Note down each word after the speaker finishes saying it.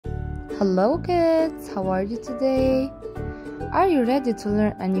Hello kids, how are you today? Are you ready to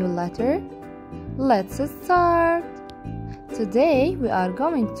learn a new letter? Let's start! Today we are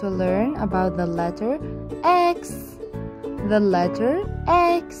going to learn about the letter X. The letter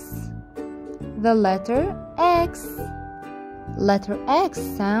X. The letter X. Letter X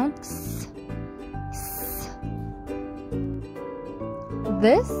sounds S.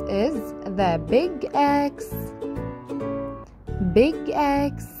 This is the big X. Big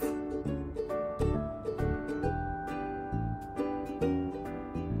X.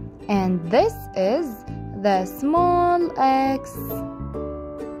 And this is the small X.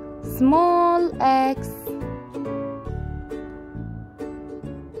 Small X.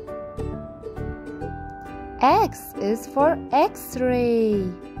 X is for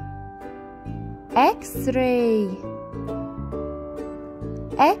X-ray. X-ray.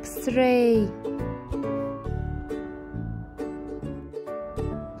 X-ray.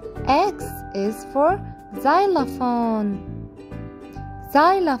 X is for xylophone.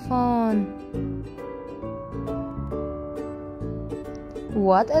 Xylophone.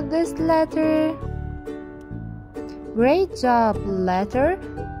 What is this letter? Great job. Letter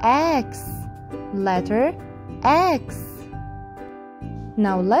X. Letter X.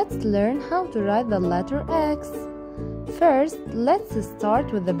 Now let's learn how to write the letter X. First, let's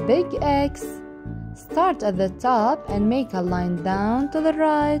start with the big X. Start at the top and make a line down to the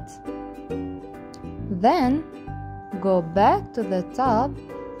right. Then, go back to the top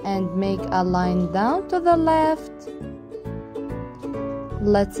and make a line down to the left.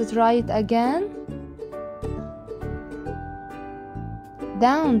 Let's try it again.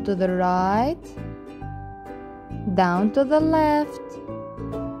 Down to the right, down to the left.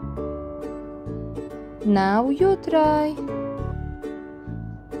 Now you try.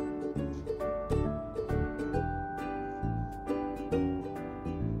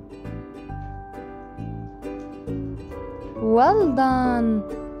 Well done!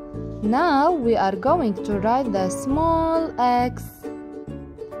 Now we are going to write the small X.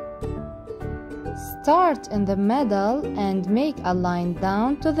 Start in the middle and make a line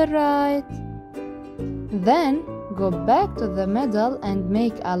down to the right. Then go back to the middle and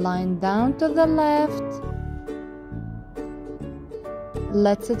make a line down to the left.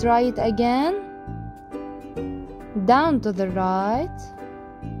 Let's try it again. Down to the right,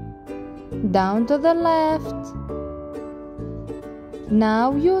 down to the left.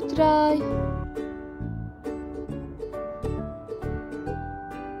 Now you try.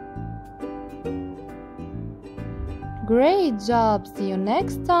 Great job. See you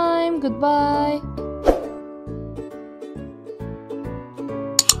next time. Goodbye.